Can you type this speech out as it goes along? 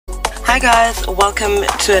Hi guys, welcome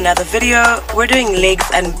to another video. We're doing legs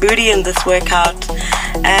and booty in this workout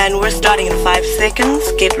and we're starting in 5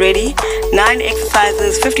 seconds. Get ready. 9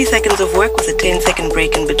 exercises, 50 seconds of work with a 10-second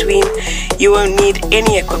break in between. You won't need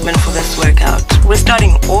any equipment for this workout. We're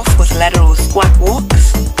starting off with lateral squat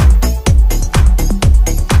walks.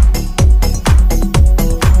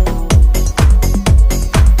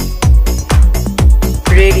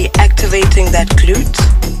 Really activating that glute.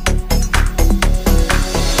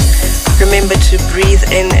 Remember to breathe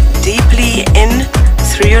in deeply, in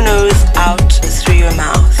through your nose, out through your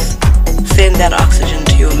mouth. Send that oxygen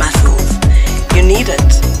to your muscles. You need it.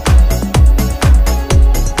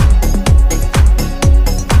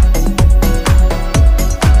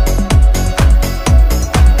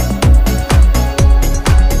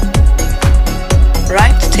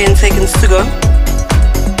 Right, 10 seconds to go.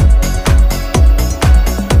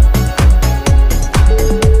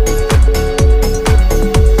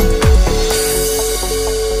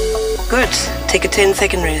 Good. Take a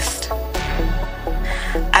 10-second rest.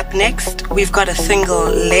 Up next, we've got a single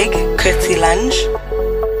leg curtsy lunge.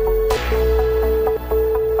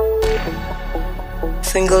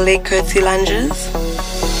 Single leg curtsy lunges.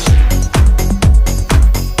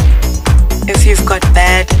 If you've got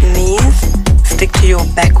bad knees, stick to your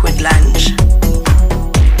backward lunge.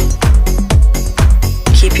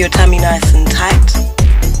 Keep your tummy nice and tight.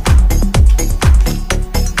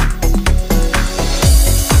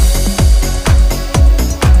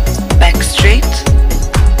 Straight,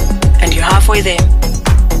 and you're halfway there.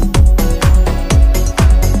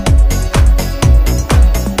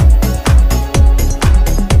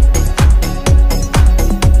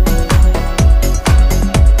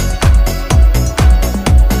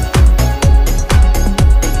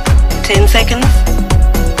 Ten seconds.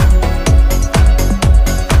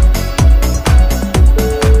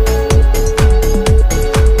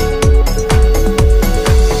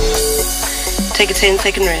 Take a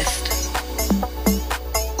 10-second rest.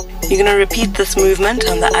 You're going to repeat this movement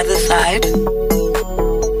on the other side.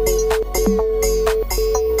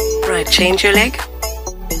 Right, change your leg.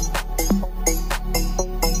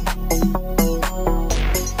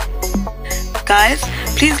 Guys,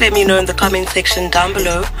 please let me know in the comment section down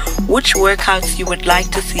below which workouts you would like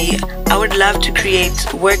to see. I would love to create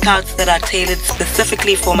workouts that are tailored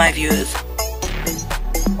specifically for my viewers.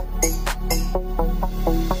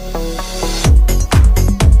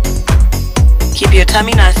 Keep your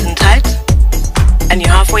tummy nice and tight, and you're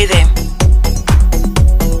halfway there.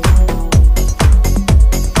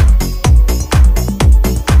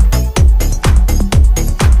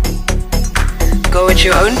 Go at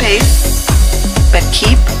your own pace, but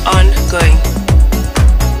keep on going.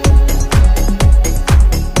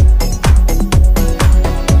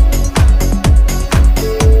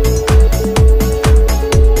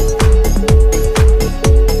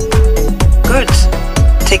 Good.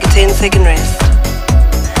 Take a 10-second rest.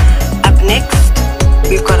 Next,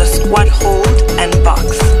 we've got a squat hold and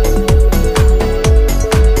box.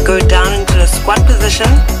 Go down into the squat position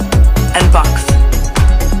and box.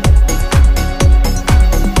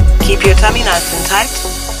 Keep your tummy nice and tight.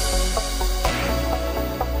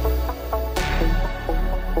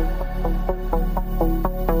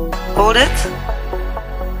 Hold it.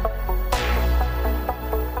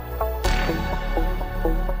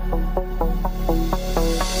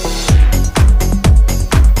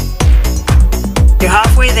 You're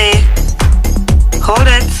halfway there. Hold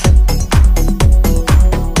it.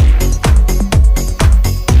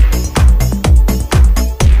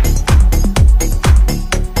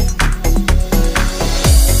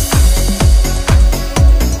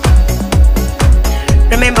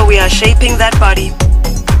 Remember, we are shaping that body.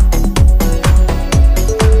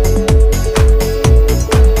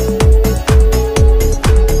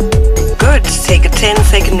 Good. Take a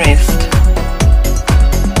 10-second rest.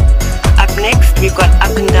 Next, we've got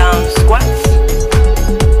up and down squats.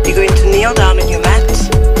 You're going to kneel down on your mat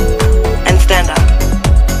and stand up.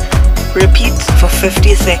 Repeat for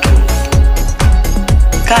 50 seconds.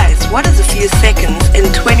 Guys, what is a few seconds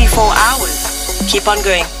in 24 hours? Keep on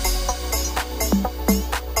going.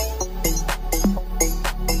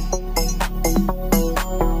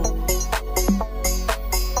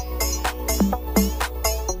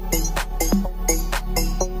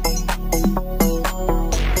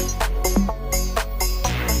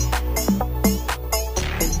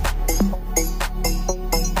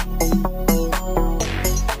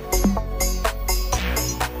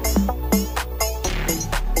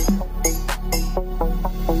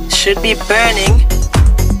 Should be burning.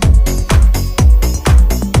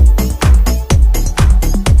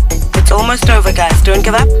 It's almost over, guys. Don't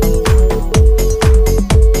give up.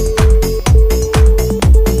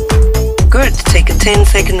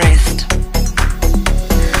 10-second rest.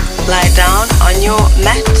 Lie down on your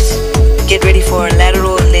mat. Get ready for a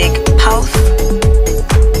lateral leg pulse.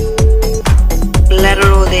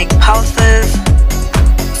 Lateral leg pulses.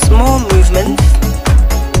 Small movements.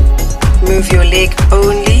 Move your leg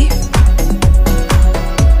only.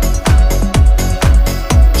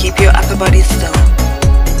 Keep your upper body still.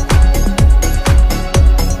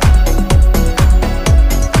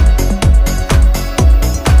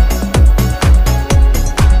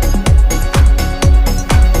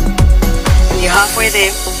 You're halfway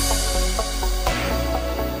there.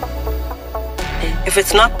 If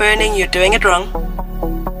it's not burning, you're doing it wrong.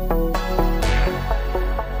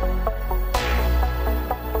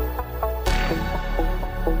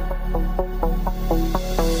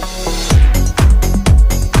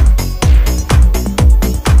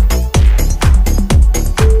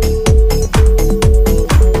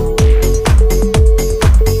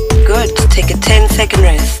 Take a 10-second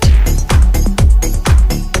rest.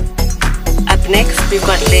 Up next, we've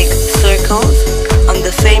got leg circles on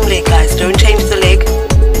the same leg, guys. Don't change the leg.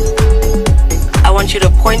 I want you to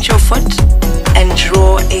point your foot and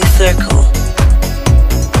draw a circle.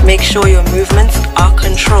 Make sure your movements are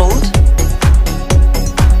controlled.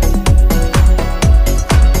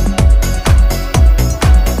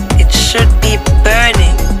 It should be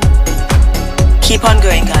burning. Keep on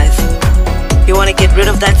going, guys. You want to get rid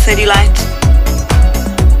of that cellulite?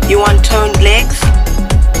 You want toned legs?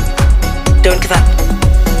 Don't give up.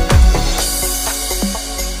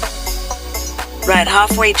 Right,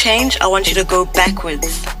 halfway change, I want you to go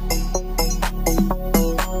backwards.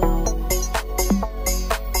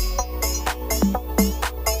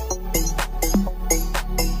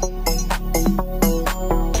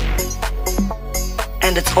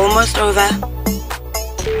 And it's almost over.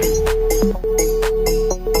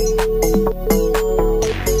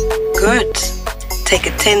 Good. Take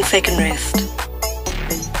a 10-second rest.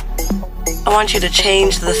 I want you to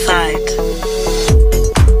change the side.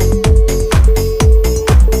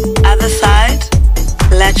 Other side,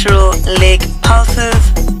 lateral leg pulses.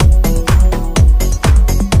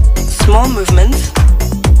 Small movements.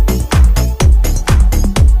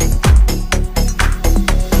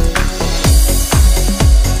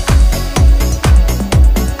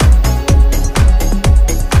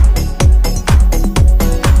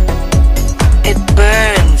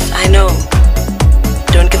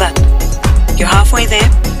 You're halfway there.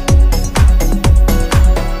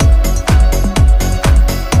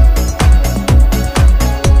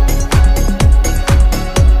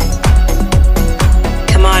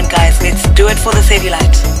 Come on, guys, let's do it for the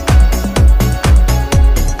cellulite.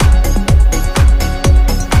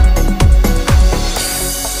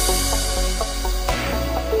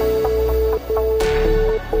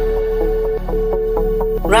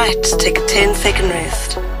 Right, take a 10-second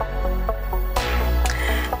rest.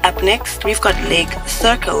 Up next, we've got leg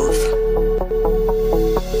circles.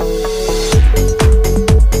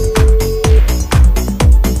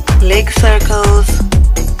 Leg circles.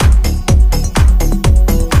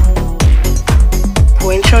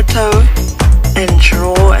 Point your toe and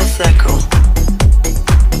draw a circle.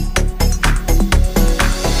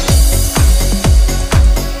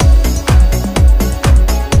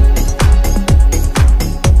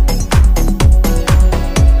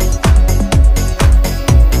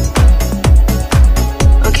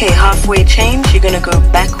 Okay, halfway change, you're gonna go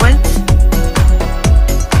backwards.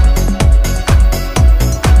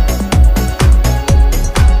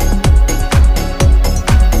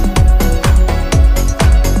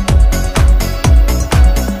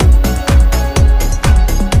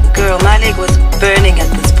 Girl, my leg was burning at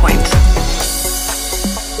this point.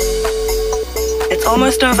 It's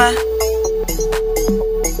almost over.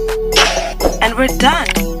 And we're done.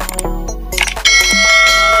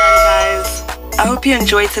 I hope you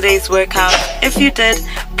enjoyed today's workout. If you did,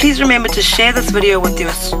 please remember to share this video with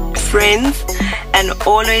your friends and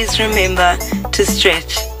always remember to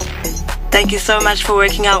stretch. Thank you so much for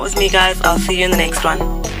working out with me, guys. I'll see you in the next one.